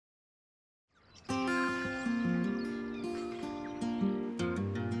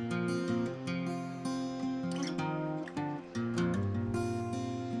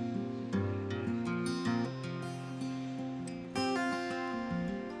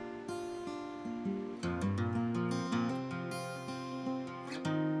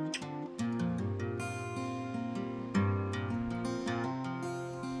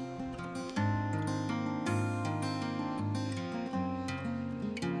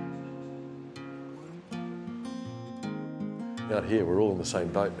Out here, we're all in the same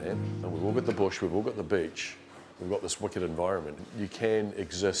boat, man. And we've all got the bush, we've all got the beach, we've got this wicked environment. You can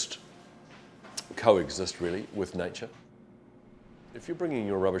coexist really, with nature. If you're bringing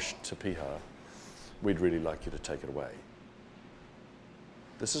your rubbish to Piha, we'd really like you to take it away.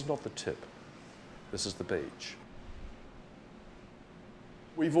 This is not the tip, this is the beach.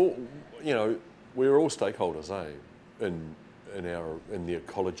 We've all, you know, we're all stakeholders, in the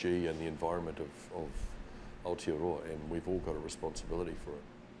ecology and the environment of Aotearoa, and we've all got a responsibility for it.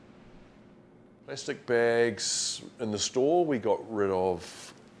 Plastic bags in the store we got rid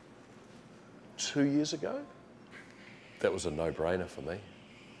of 2 years ago. That was a no-brainer for me.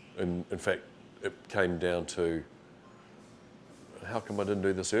 And in fact, it came down to, how come I didn't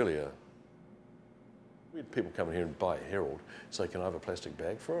do this earlier? We had people come in here and buy a Herald, say, can I have a plastic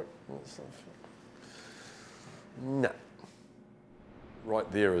bag for it? No.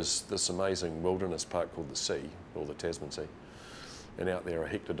 Right there is this amazing wilderness park called the Sea, or the Tasman Sea. And out there are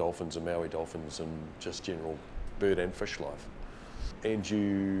hector dolphins and Maui dolphins and just general bird and fish life. And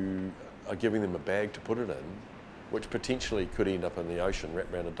you are giving them a bag to put it in, which potentially could end up in the ocean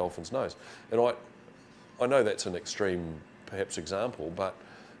wrapped around a dolphin's nose. And I know that's an extreme, perhaps, example, but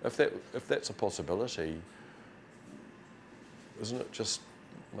if that's a possibility, doesn't it just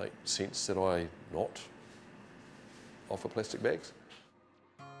make sense that I not offer plastic bags?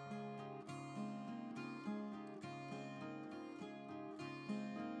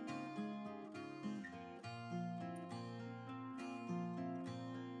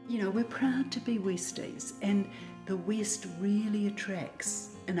 You know, we're proud to be Westies, and the West really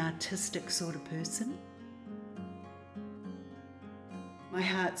attracts an artistic sort of person. My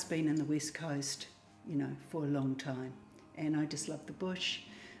heart's been in the West Coast, you know, for a long time, and I just love the bush,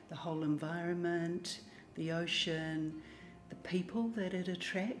 the whole environment, the ocean, the people that it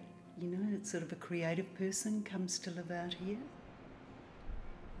attracts. You know, it's sort of a creative person comes to live out here.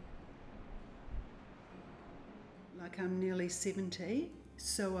 Like, I'm nearly 70.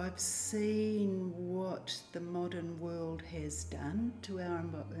 So I've seen what the modern world has done to our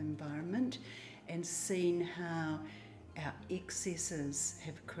environment, and seen how our excesses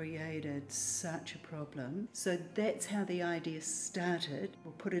have created such a problem. So that's how the idea started.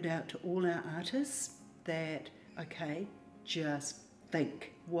 We'll put it out to all our artists that, okay, just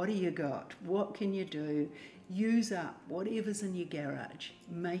think, what do you got? What can you do? Use up whatever's in your garage.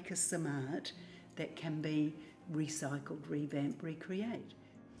 Make us some art that can be recycled, revamped, recreate.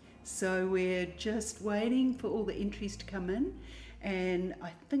 So we're just waiting for all the entries to come in, and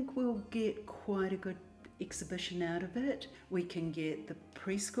I think we'll get quite a good exhibition out of it. We can get the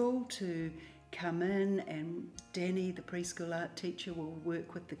preschool to come in, and Dani, the preschool art teacher, will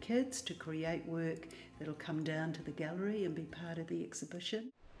work with the kids to create work that'll come down to the gallery and be part of the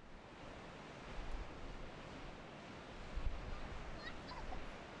exhibition.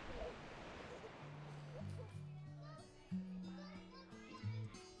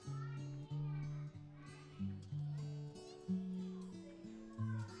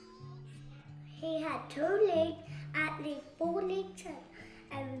 He had 2 legs, at least 4 legs,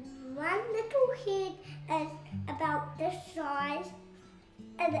 and one little head is about this size,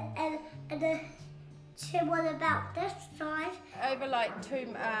 and the two was about this size. Over like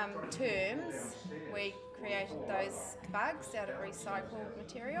 2 terms, we created those bugs out of recycled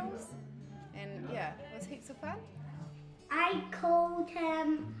materials, and yeah, it was heaps of fun. I called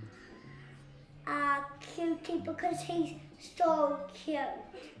him Cutie because he's so cute.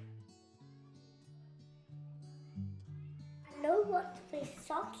 I know what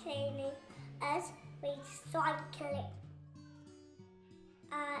recycling is. Recycling.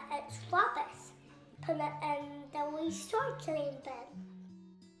 It's rubbish. Put it in the recycling bin.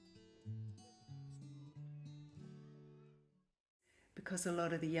 Because a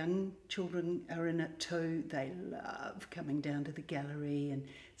lot of the young children are in it too, they love coming down to the gallery and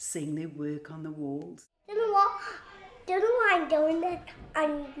seeing their work on the walls. You know what? Do you know why I'm doing it?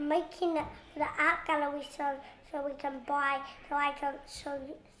 I'm making it for the art gallery so we can buy, so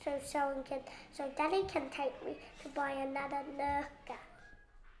Daddy can take me to buy another Nerka.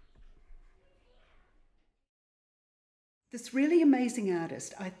 This really amazing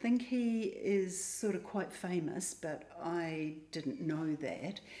artist, I think he is sort of quite famous, but I didn't know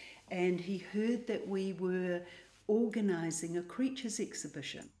that. And he heard that we were organising a creatures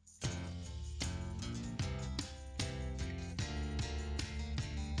exhibition.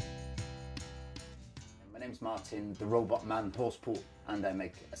 My name's Martin, the robot man Horseport, and I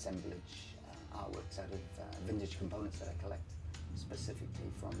make assemblage artworks out of vintage components that I collect,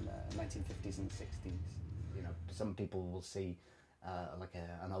 specifically from the 1950s and 60s. You know, some people will see like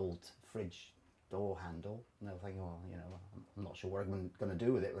an old fridge door handle, and they'll think, oh, you know, I'm not sure what I'm going to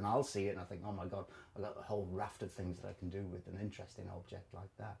do with it. When I'll see it, and I think, oh my God, I've got a whole raft of things that I can do with an interesting object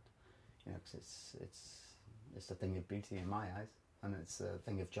like that. You know, because it's a thing of beauty in my eyes, and it's a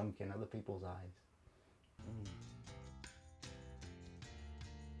thing of junk in other people's eyes.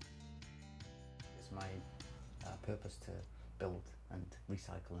 It's my purpose to build and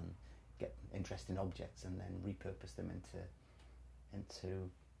recycle and get interesting objects and then repurpose them into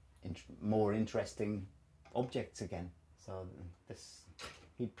more interesting objects again. So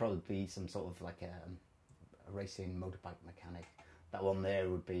he'd probably be some sort of like a racing motorbike mechanic. That one there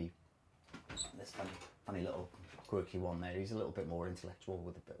would be this funny little quirky one there. He's a little bit more intellectual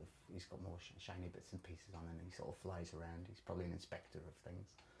with a bit of, he's got more shiny bits and pieces on him, and he sort of flies around. He's probably an inspector of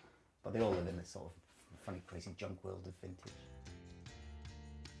things. But they all live in this sort of funny, crazy junk world of vintage.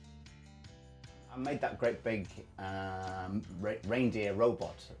 I made that great big reindeer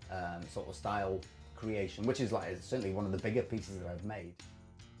robot sort of style creation, which is like certainly one of the bigger pieces that I've made.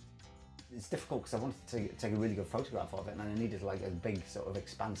 It's difficult because I wanted to take a really good photograph of it, and I needed like a big sort of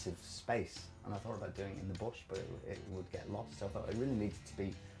expansive space. And I thought about doing it in the bush, but it would get lost. So I thought it really needed to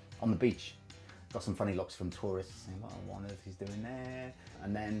be on the beach. Got some funny looks from tourists saying, "What on earth he's doing there?"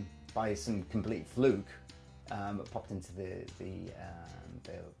 And then by some complete fluke, popped into the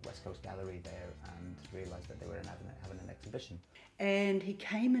West Coast Gallery there and realised that they were having an exhibition. And he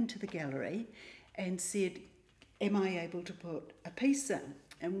came into the gallery and said, "Am I able to put a piece in?"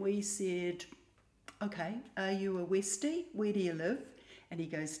 And we said, "Okay, are you a Westie? Where do you live?" And he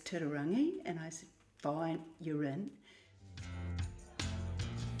goes, "Titirangi." And I said, "Fine, you're in."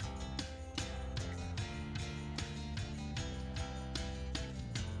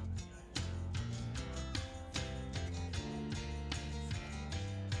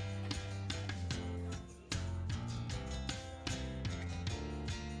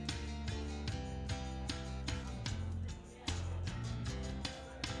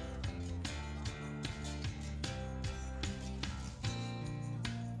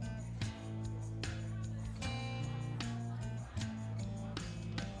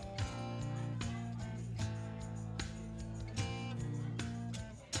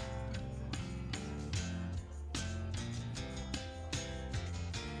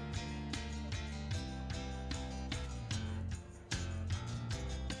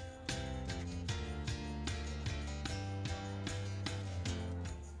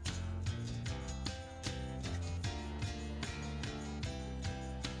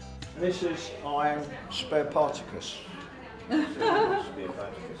 This is iron spare particus. Oh,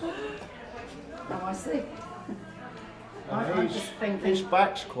 I see. I'm just thinking. His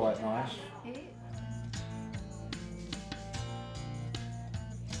back's quite nice.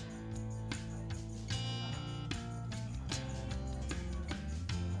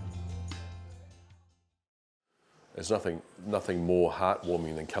 There's nothing more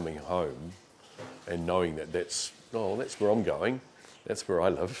heartwarming than coming home and knowing that that's where I'm going, that's where I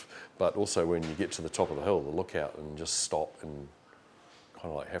live. But also when you get to the top of the hill, the lookout, and just stop and kind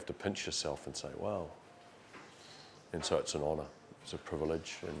of like have to pinch yourself and say, wow. And so it's an honour, it's a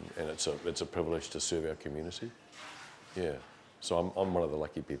privilege, and it's a privilege to serve our community. Yeah, so I'm one of the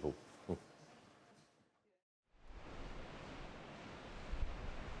lucky people. Going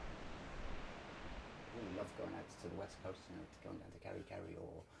out to the west coast, you know, going down to Kerry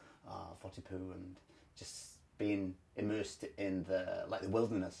or Fortipoo, and just being immersed in the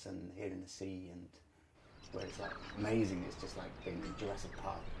wilderness and hearing the sea, and where it's like amazing. It's just like being in Jurassic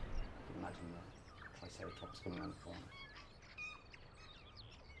Park. You can imagine the Triceratops coming around the corner.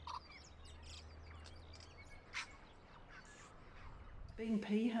 Being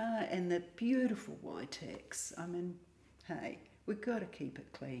Piha and the beautiful Waiteks, I mean, hey, we've got to keep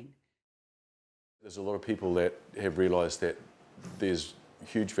it clean. There's a lot of people that have realised that there's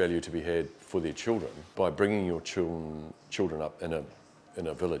huge value to be had for their children by bringing your children up in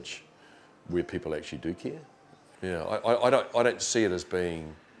a village where people actually do care. Yeah, I don't see it as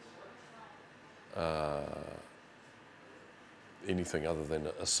being anything other than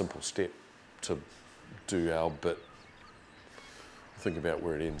a simple step to do our bit. Think about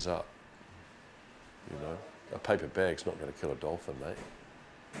where it ends up. You know, a paper bag's not going to kill a dolphin, mate.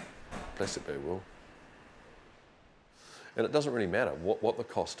 Plastic bag will. And it doesn't really matter what the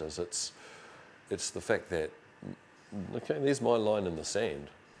cost is. It's the fact that, okay, there's my line in the sand,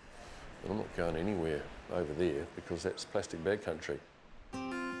 and I'm not going anywhere over there because that's plastic bag country.